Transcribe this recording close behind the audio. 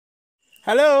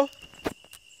Hello.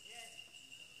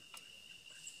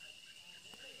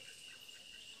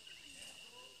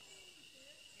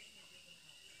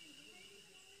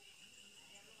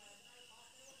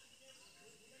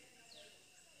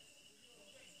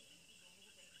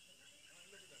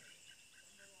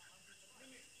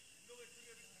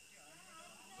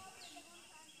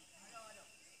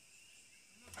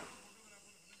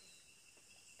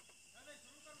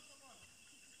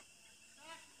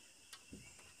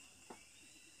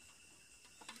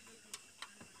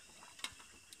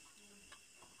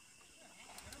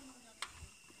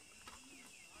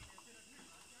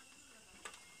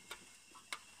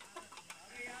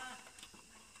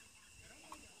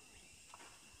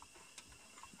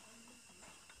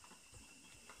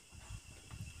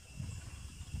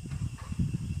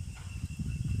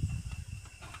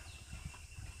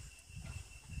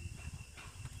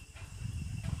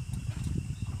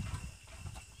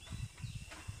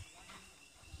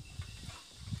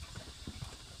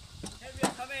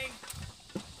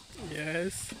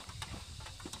 Yes.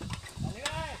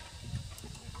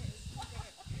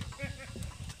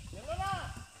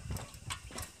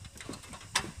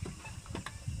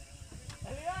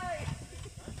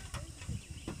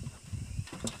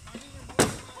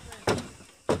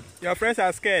 Your friends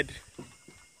are scared.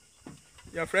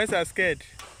 Your friends are scared.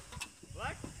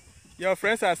 What? Your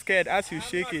friends are scared as you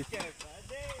shake it. Scared.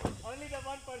 Only the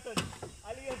one person.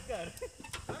 Ali is scared.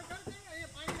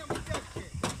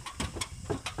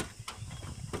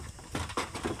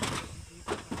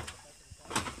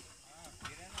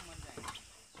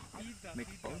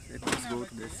 Make pause. Let's go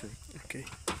to this way. Okay.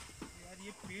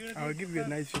 I'll give you a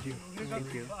nice video.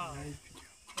 Thank you. Nice video.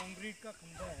 Concrete का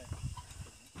खंभा है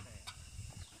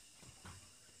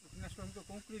इतना strong तो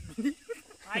concrete भी नहीं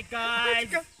hi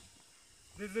guys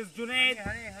this is Junaid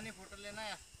Honey photo लेना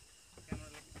है camera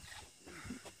ले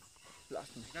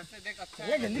लास्ट में इधर से देख अच्छा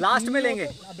है लास्ट में लेंगे।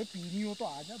 अबे पीनी हो तो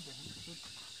आ जा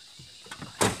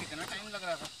कितना टाइम लग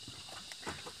रहा था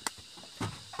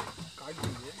काट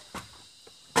दीजिए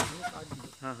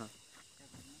हाँ हाँ।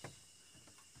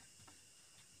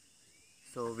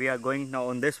 So we are going now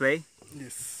on this way.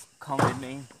 Yes. Come with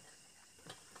me.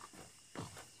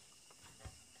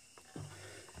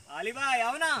 Ali भाई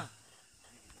आओ ना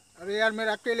अरे यार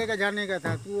मेरा अकेले का जाने का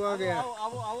था, तू आ गया। आओ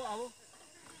आओ आओ आओ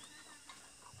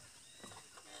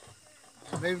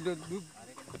भाई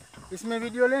इसमें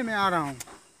वीडियो ले, मैं आ रहा हूँ।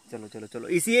 चलो चलो चलो,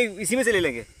 इसी में से ले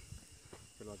लेंगे।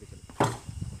 चलो आगे चलो।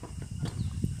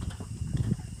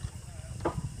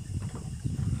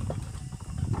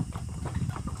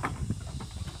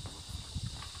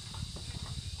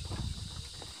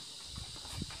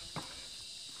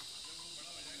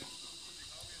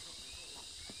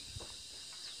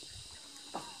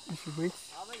 Wait.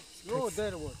 वो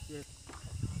उधर वो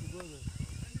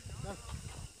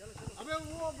अबे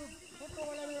वो फोटो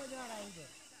वाला भी जा रहा है उधर।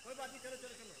 कोई बात नहीं चलो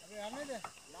चलो चलो अबे आने दे,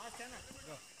 लास्ट है ना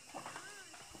चलो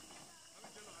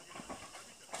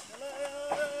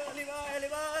अली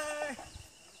भाई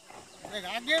देख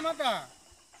आगे मत आ,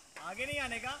 आगे नहीं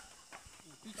आने का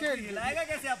पीछे हिलाएगा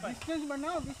कैसे अपन डिस्टेंस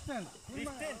बनाओ, डिस्टेंस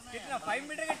कितना 5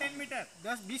 मीटर का 10 मीटर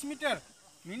 10-20 मीटर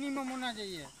मिनिमम होना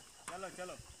चाहिए। चलो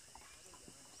चलो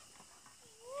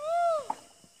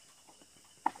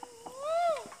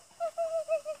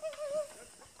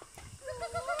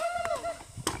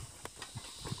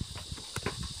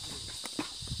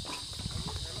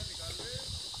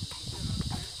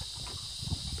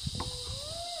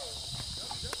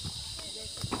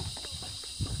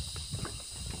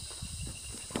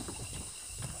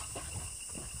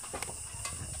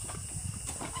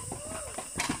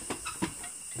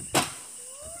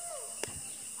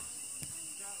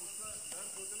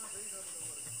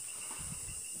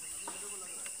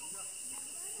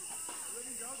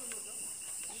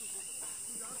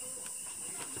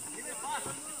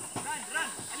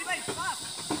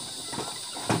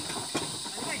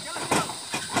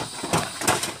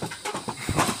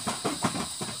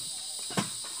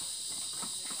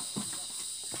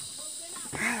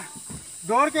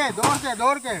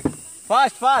दौड़ के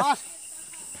फास्ट फास्ट।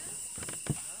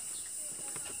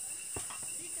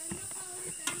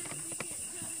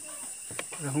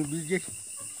 रहूं बीजे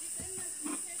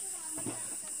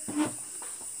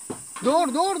दौड़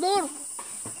दौड़ दौड़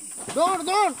दौड़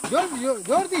दौड़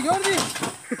जोर दी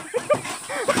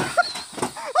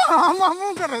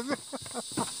हम कर रहे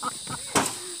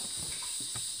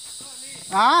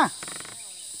हाँ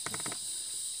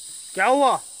क्या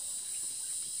हुआ?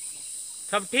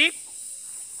 सब ठीक?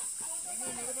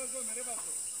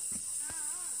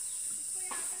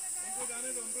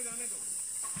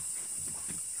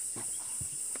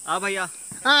 आ भैया।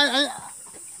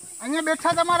 અહીંયા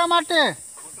બેઠા તમારા માટે.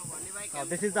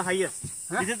 This is the highest.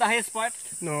 This is the highest spot.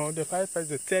 No, the highest is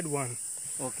the third one.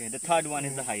 Okay, the third one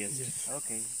is the highest. Yes.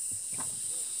 Okay.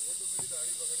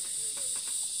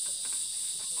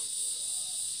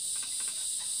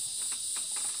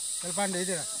 चल पांडे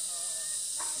इधर आ.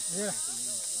 इधर आ.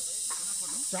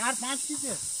 4-5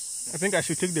 कीजिए. I think I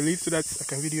should take the lead so that I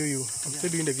can video you. I'm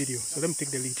still doing the video, so let me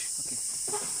take the lead. Okay.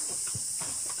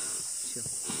 Sure.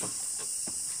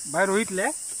 भाई रोहित ले.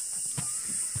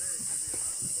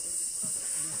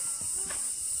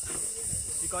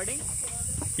 Recording?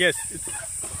 Yes, it's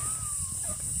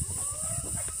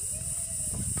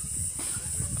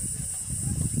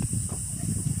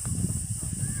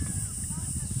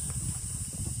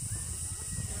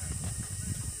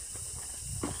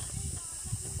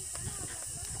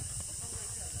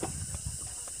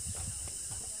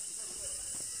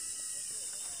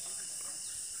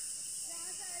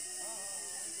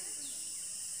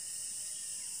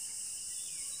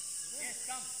Yes,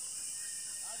 come.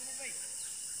 Adil bhai.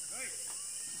 Good.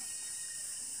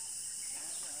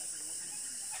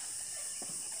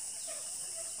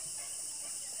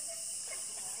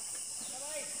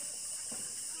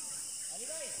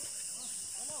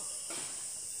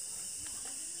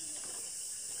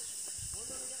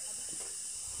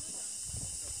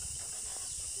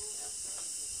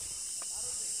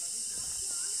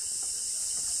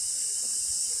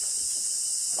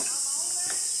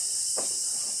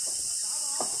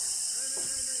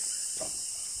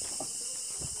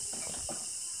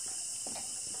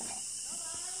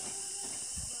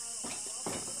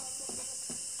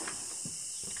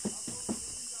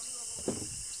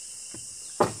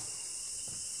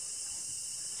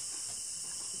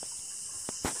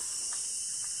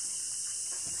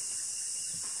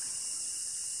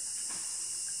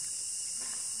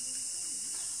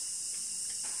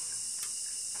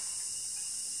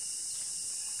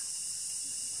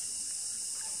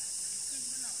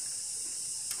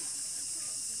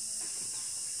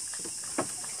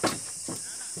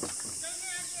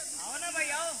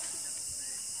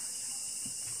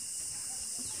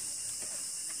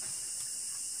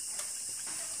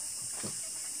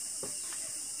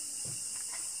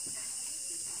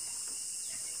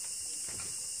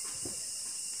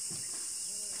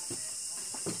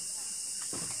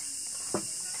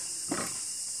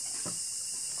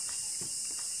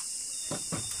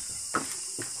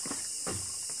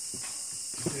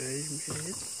 very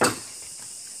made.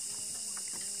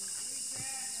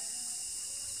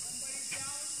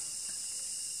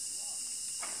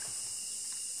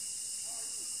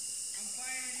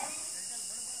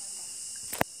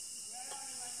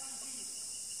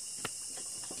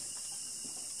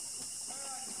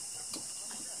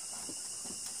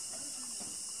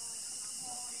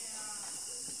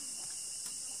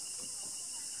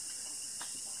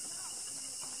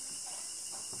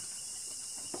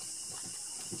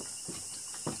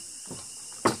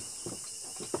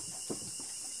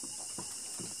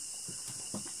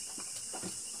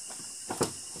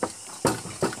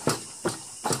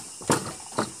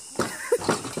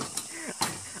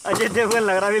 Ajay Devgan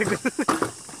लग रहा है बिल्कुल.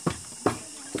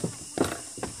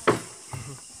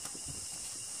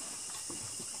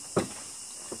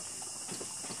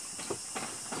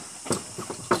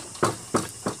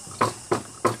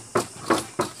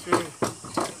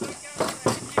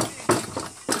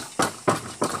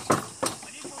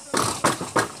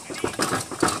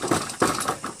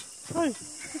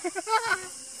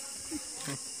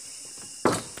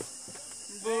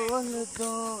 बोल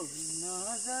दो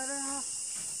ना जरा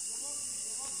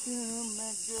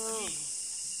मैं जो.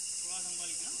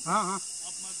 हाँ हाँ.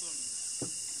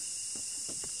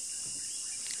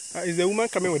 Is the woman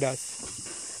coming with us?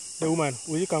 The woman,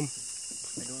 will you come?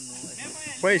 I don't know.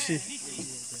 Where is she?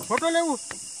 Photo ले वो.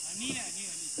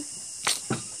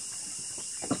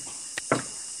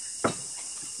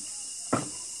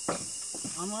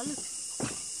 हमारे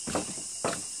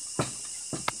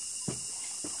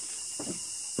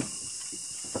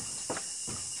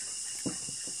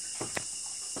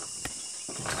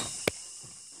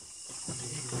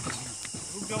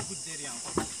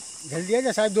जल्दी आ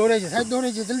जा. साहब दौड़े जा. साहब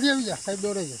दौड़े जा. जल्दी आ जा. साहब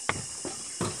दौड़े जा.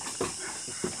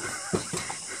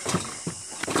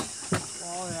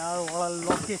 Oh यार, what a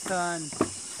location.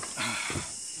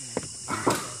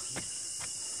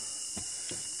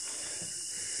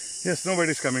 Yes,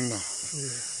 nobody's coming now.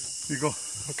 Yeah. We go.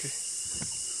 Okay.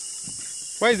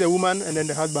 Where is the woman and then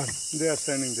the husband? They are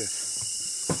standing there.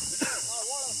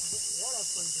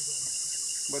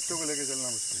 बच्चों को लेके चलना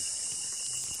मुश्किल.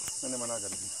 मैंने मना कर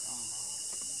दिया.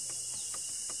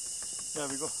 Yeah,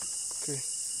 we go. Okay.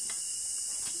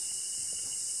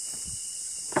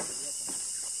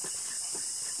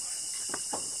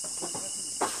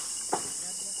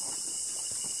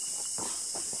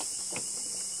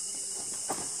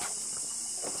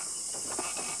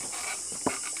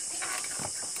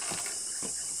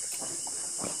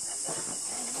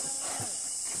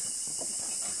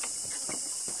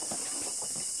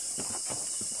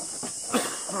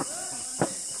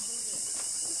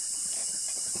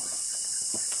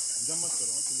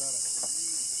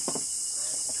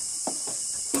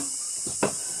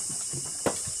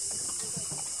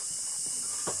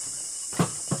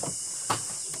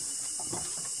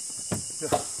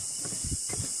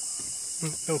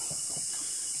 No.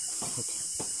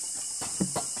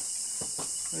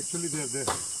 Actually, they are there.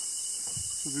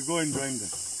 So we go and join them.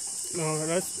 No,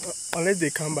 that's unless they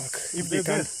come back. If they They're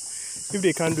can't, if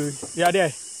they can't do it, they are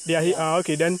there. They are here.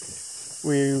 Okay, then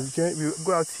we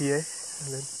go out here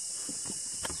and then.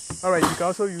 All right, you can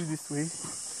also use this way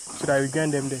so that we join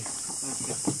them there.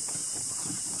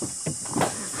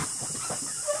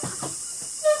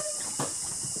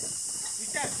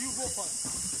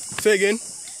 Say again.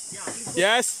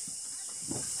 Yes.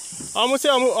 I'm say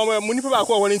I'm money people are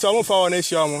wanting to I'm for on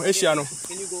Asia no.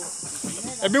 Can you go?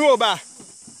 A bit more back.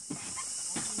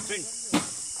 Friend,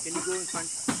 can you go in front?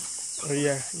 Oh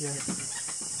yeah.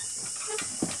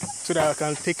 So that I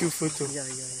can take you photo. Yeah.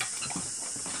 This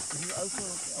is also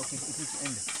okay. It is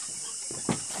end.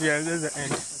 Yeah, there's the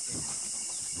end.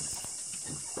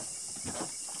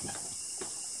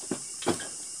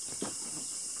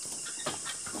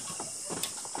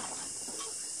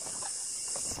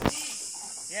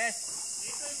 Yes.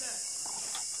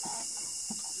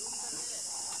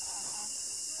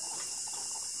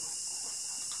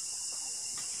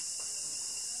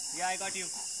 Yeah, I got you.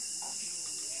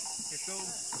 So,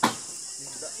 this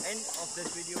is the end of this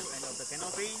video and of the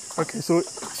canopy. Okay, so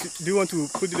do you want to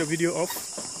put the video off?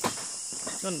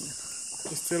 No.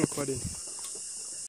 It's still recording.